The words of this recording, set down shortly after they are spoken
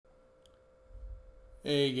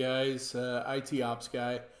Hey guys, IT Ops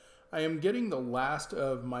guy. I am getting the last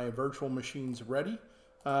of my virtual machines ready.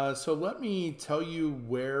 So let me tell you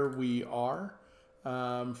where we are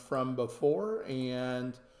from before.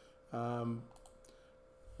 And um,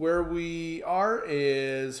 where we are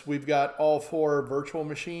is we've got all four virtual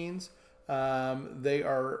machines. They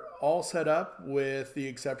are all set up with the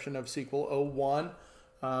exception of SQL 01.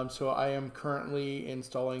 So I am currently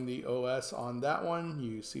installing the OS on that one.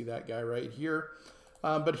 You see that guy right here.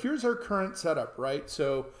 But here's our current setup, right?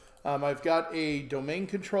 So I've got a domain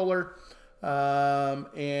controller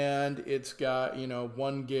and it's got,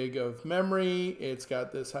 1 gig of memory. It's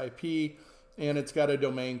got this IP and it's got a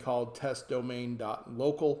domain called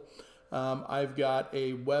testdomain.local. I've got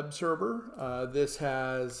a web server. This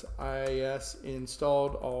has IIS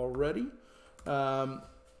installed already.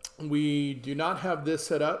 We do not have this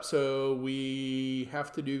set up, so we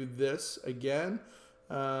have to do this again.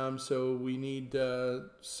 So we need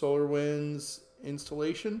Solarwinds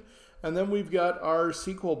installation. And then we've got our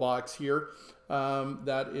SQL box here.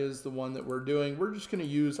 That is the one that we're doing. We're just going to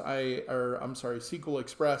use SQL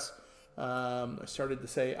Express. I started to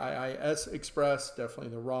say IIS Express, definitely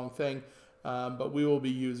the wrong thing. But we will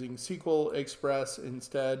be using SQL Express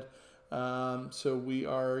instead. So we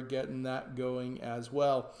are getting that going as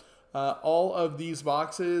well. All of these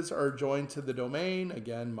boxes are joined to the domain,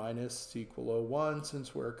 again, minus SQL 01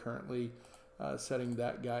 since we're currently setting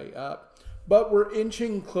that guy up. But we're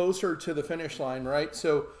inching closer to the finish line, right?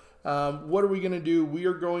 So what are we going to do? We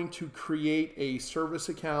are going to create a service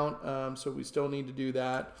account, so we still need to do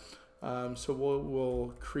that. So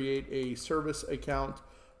we'll create a service account,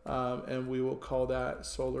 and we will call that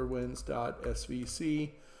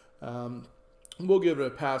solarwinds.svc. We'll give it a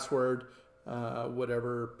password.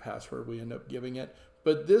 Whatever password we end up giving it.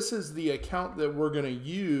 But this is the account that we're going to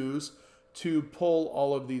use to pull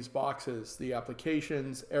all of these boxes, the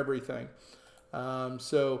applications, everything.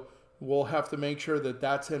 So we'll have to make sure that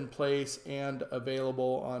that's in place and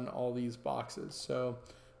available on all these boxes. So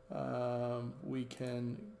we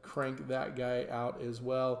can crank that guy out as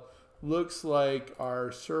well. Looks like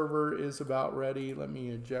our server is about ready. Let me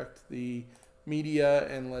eject the media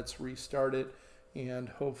and let's restart it. And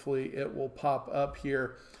hopefully it will pop up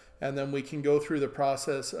here, and then we can go through the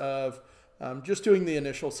process of just doing the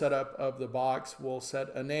initial setup of the box. We'll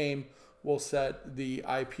set a name, we'll set the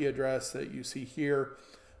IP address that you see here,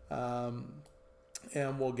 and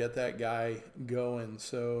we'll get that guy going,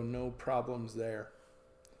 so no problems there.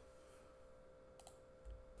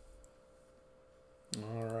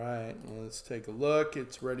 All right, let's take a look.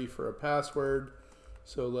 It's ready for a password,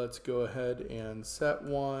 so let's go ahead and set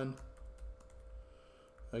one.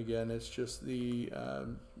 Again, it's just the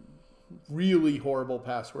really horrible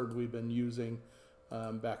password we've been using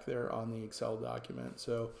back there on the Excel document.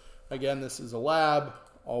 So again, this is a lab.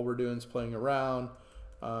 All we're doing is playing around.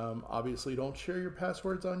 Obviously, don't share your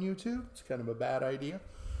passwords on YouTube. It's kind of a bad idea.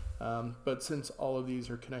 But since all of these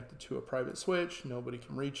are connected to a private switch, nobody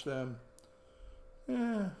can reach them.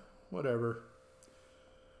 Whatever.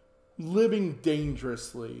 Living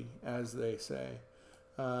dangerously, as they say.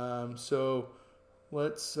 So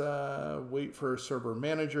let's wait for a server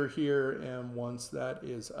manager here, and once that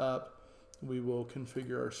is up, we will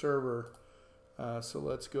configure our server. So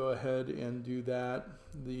let's go ahead and do that.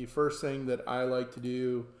 The first thing that I like to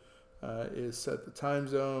do is set the time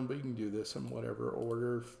zone, but you can do this in whatever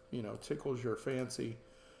order, tickles your fancy.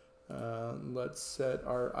 Let's set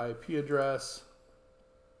our IP address.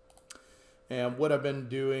 And what I've been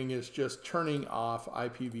doing is just turning off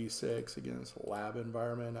IPv6. Again, it's a lab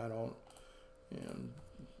environment. I don't,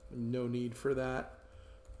 no need for that.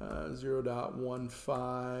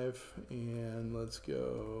 0.15, and let's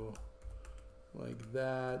go like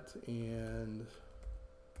that and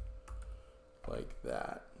like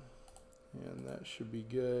that. And that should be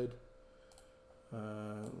good.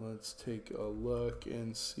 Let's take a look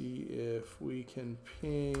and see if we can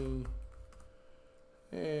ping.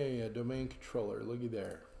 Hey, a domain controller, looky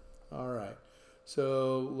there. All right,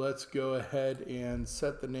 so let's go ahead and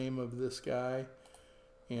set the name of this guy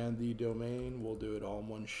and the domain. We'll do it all in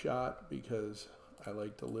one shot because I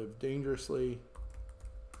like to live dangerously.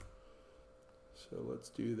 So let's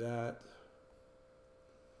do that.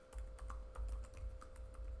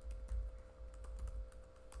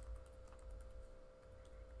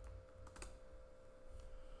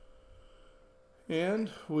 And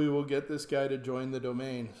we will get this guy to join the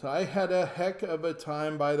domain. So I had a heck of a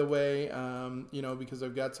time, by the way, because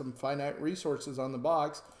I've got some finite resources on the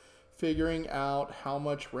box, figuring out how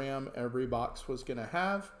much RAM every box was going to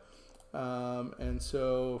have. And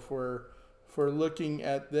so if we're looking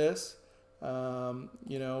at this,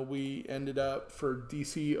 You know, we ended up for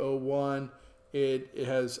DC01, it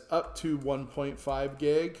has up to 1.5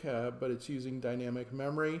 gig, but it's using dynamic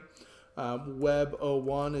memory. Web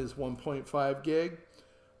 01 is 1.5 gig.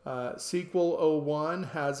 SQL 01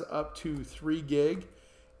 has up to 3 gig,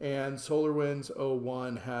 and Solarwinds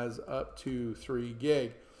 01 has up to 3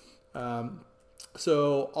 gig.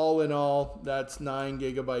 So all in all, that's 9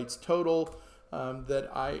 gigabytes total that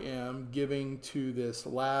I am giving to this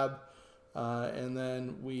lab. And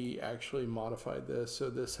then we actually modified this. So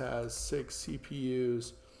this has 6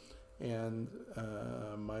 CPUs, and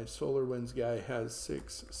my SolarWinds guy has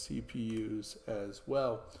 6 CPUs as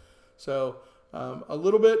well. So a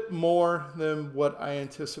little bit more than what I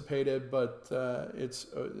anticipated, but it's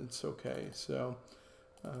okay. So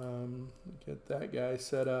get that guy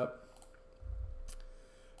set up.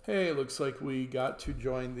 Hey, looks like we got to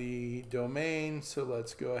join the domain, so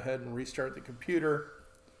let's go ahead and restart the computer.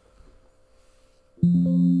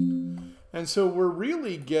 And so we're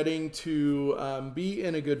really getting to be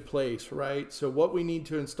in a good place, right? So what we need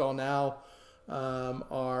to install now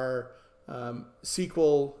are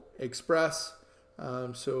SQL Express.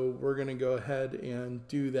 So we're going to go ahead and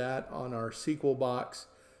do that on our SQL box.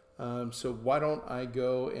 So why don't I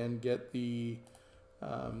go and get the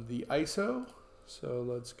ISO? So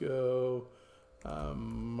let's go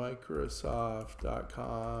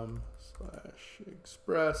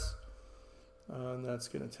Microsoft.com/express. And that's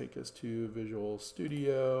going to take us to Visual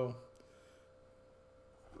Studio.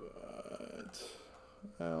 But,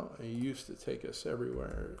 well, it used to take us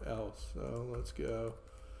everywhere else. So let's go.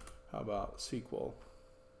 How about SQL?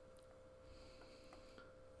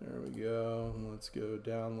 There we go. Let's go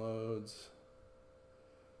downloads.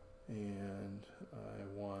 And I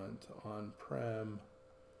want on-prem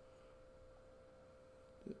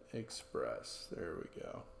Express. There we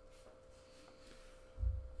go.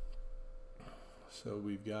 So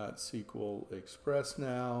we've got SQL Express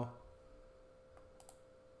now.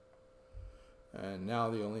 And now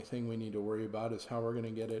the only thing we need to worry about is how we're going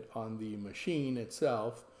to get it on the machine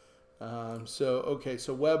itself. Okay,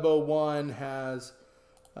 so Web 01 has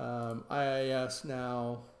IIS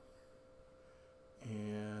now.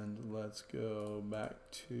 And let's go back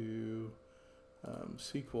to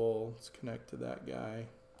SQL. Let's connect to that guy.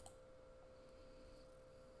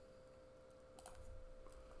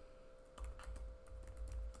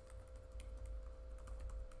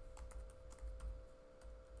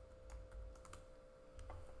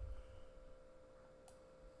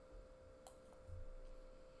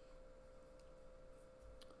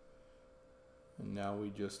 And now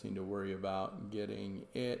we just need to worry about getting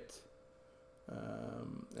it.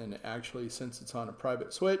 And actually, since it's on a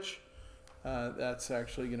private switch, that's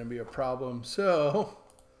actually going to be a problem. So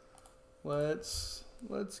let's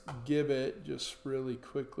give it just really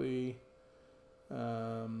quickly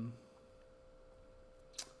a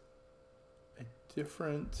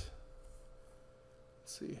different.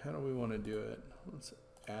 Let's see, how do we want to do it? Let's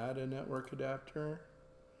add a network adapter,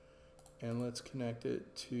 and let's connect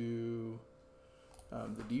it to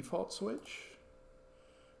the default switch.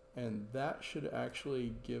 And that should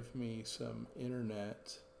actually give me some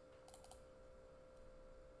internet.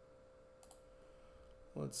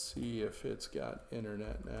 Let's see if it's got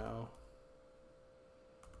internet now.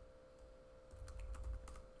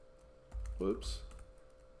 Whoops.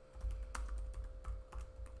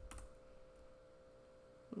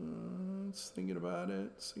 It's thinking about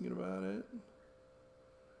it. It's thinking about it.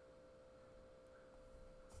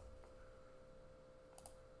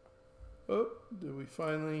 Oh, did we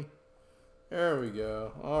finally? There we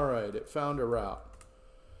go. All right, it found a route.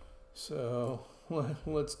 So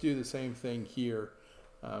let's do the same thing here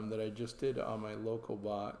that I just did on my local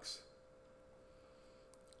box.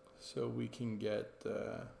 So we can get,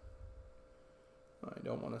 I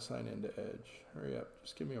don't want to sign into Edge. Hurry up,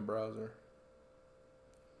 just give me a browser.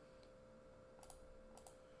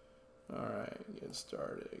 All right, get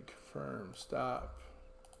started, confirm, stop.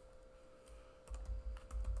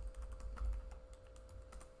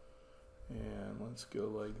 And let's go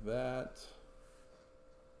like that.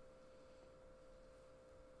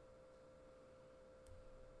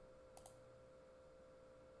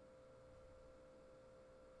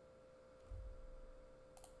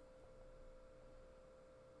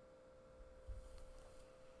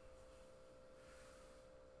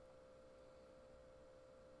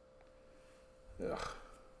 Ugh,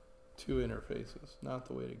 2 interfaces, not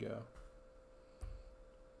the way to go.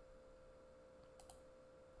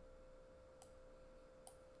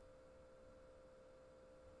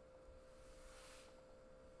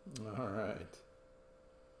 All right.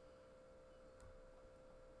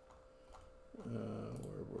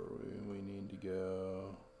 Where were we? We need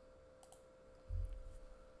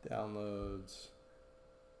downloads.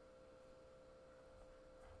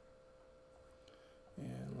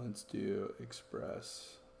 And let's do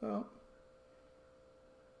Express. Oh.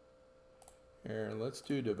 Here, let's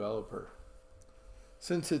do developer.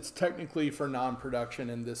 Since it's technically for non-production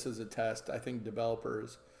and this is a test, I think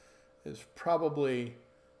developers is probably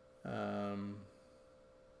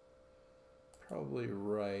probably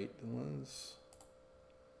right.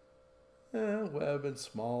 Web and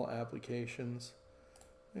small applications.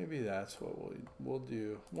 Maybe that's what we'll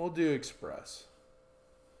do. We'll do Express.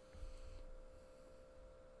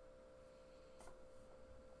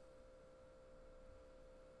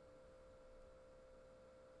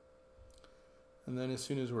 And then as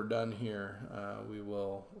soon as we're done here, we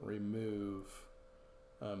will remove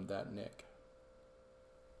that nick.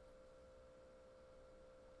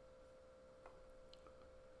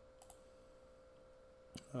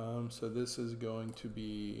 So this is going to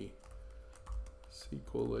be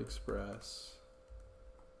SQL Express.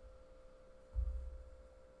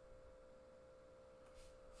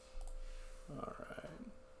 All right.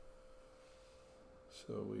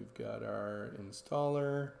 So we've got our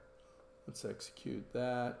installer. Let's execute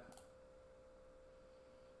that.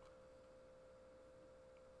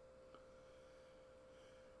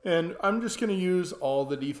 And I'm just going to use all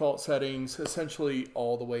the default settings essentially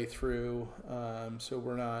all the way through. So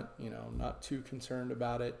we're not, not too concerned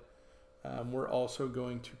about it. We're also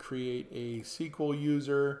going to create a SQL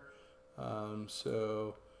user.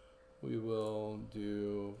 So we will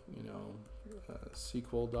do,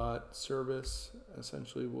 SQL.service.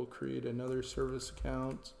 Essentially, we'll create another service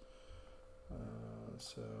account.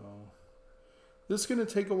 So this is going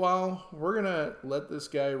to take a while. We're going to let this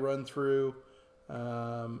guy run through.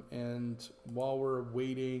 And while we're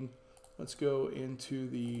waiting, let's go into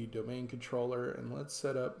the domain controller and let's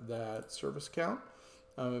set up that service account.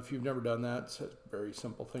 If you've never done that, it's a very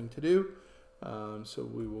simple thing to do. So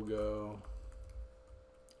we will go,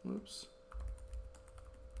 oops.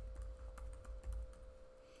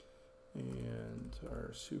 And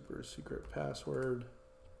our super secret password.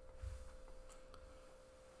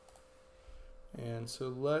 And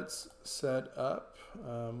so let's set up,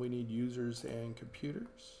 we need users and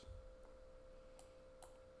computers.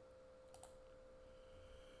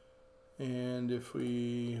 And if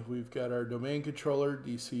we've got our domain controller,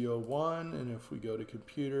 DC01, and if we go to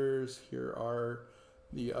computers, here are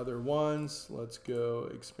the other ones. Let's go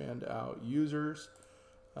expand out users.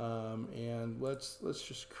 And let's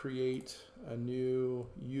just create a new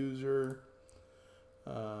user,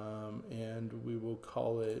 and we will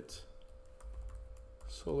call it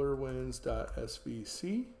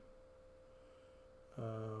Solarwinds.svc,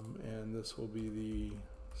 and this will be the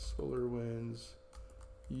Solarwinds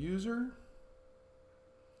user.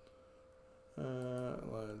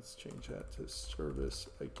 Let's change that to service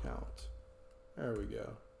account. There we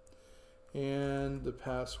go. And the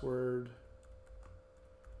password.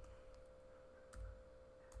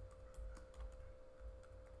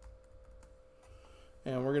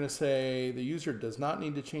 And we're going to say the user does not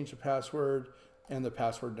need to change the password, and the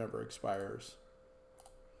password never expires.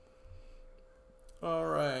 All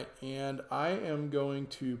right, and I am going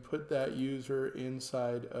to put that user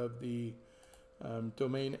inside of the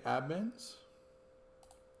domain admins.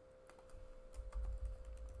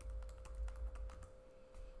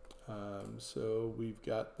 So we've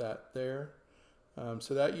got that there.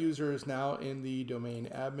 So that user is now in the domain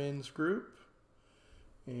admins group,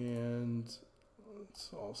 and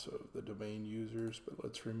it's also the domain users, but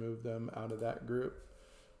let's remove them out of that group.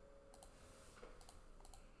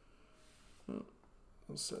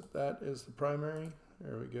 We'll set that as the primary.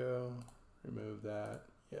 There we go. Remove that.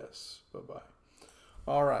 Yes. Bye-bye.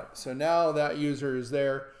 All right. So now that user is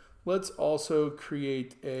there. Let's also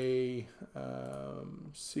create a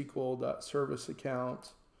SQL.service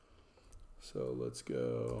account. So let's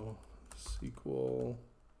go SQL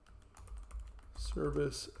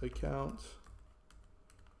service account.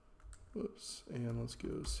 Whoops, and let's go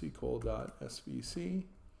SQL.svc.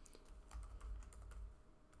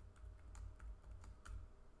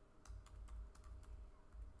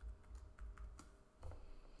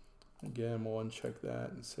 Again, we'll uncheck that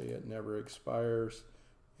and say it never expires.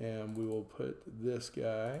 And we will put this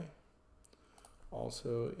guy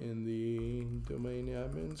also in the domain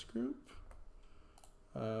admins group.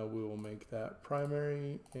 We will make that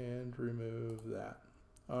primary and remove that.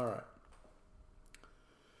 All right.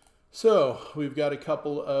 So we've got a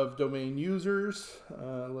couple of domain users.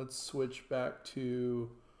 Let's switch back to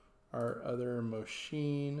our other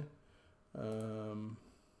machine.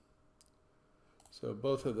 So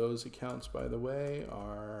both of those accounts, by the way,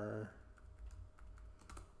 are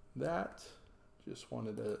that just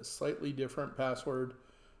wanted a slightly different password.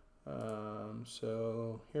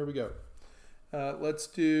 So here we go. Let's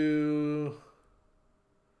do,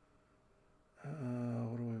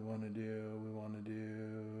 what do we want to do? We want to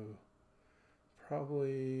do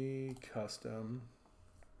probably custom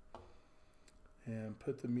and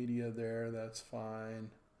put the media there. That's fine.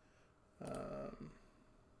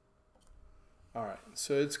 All right,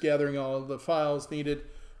 so it's gathering all of the files needed.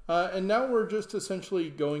 And now we're just essentially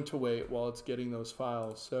going to wait while it's getting those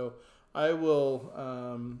files. So I will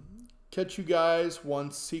catch you guys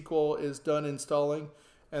once SQL is done installing,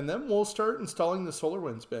 and then we'll start installing the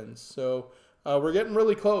Solarwinds bins. So we're getting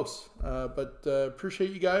really close, but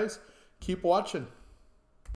appreciate you guys. Keep watching.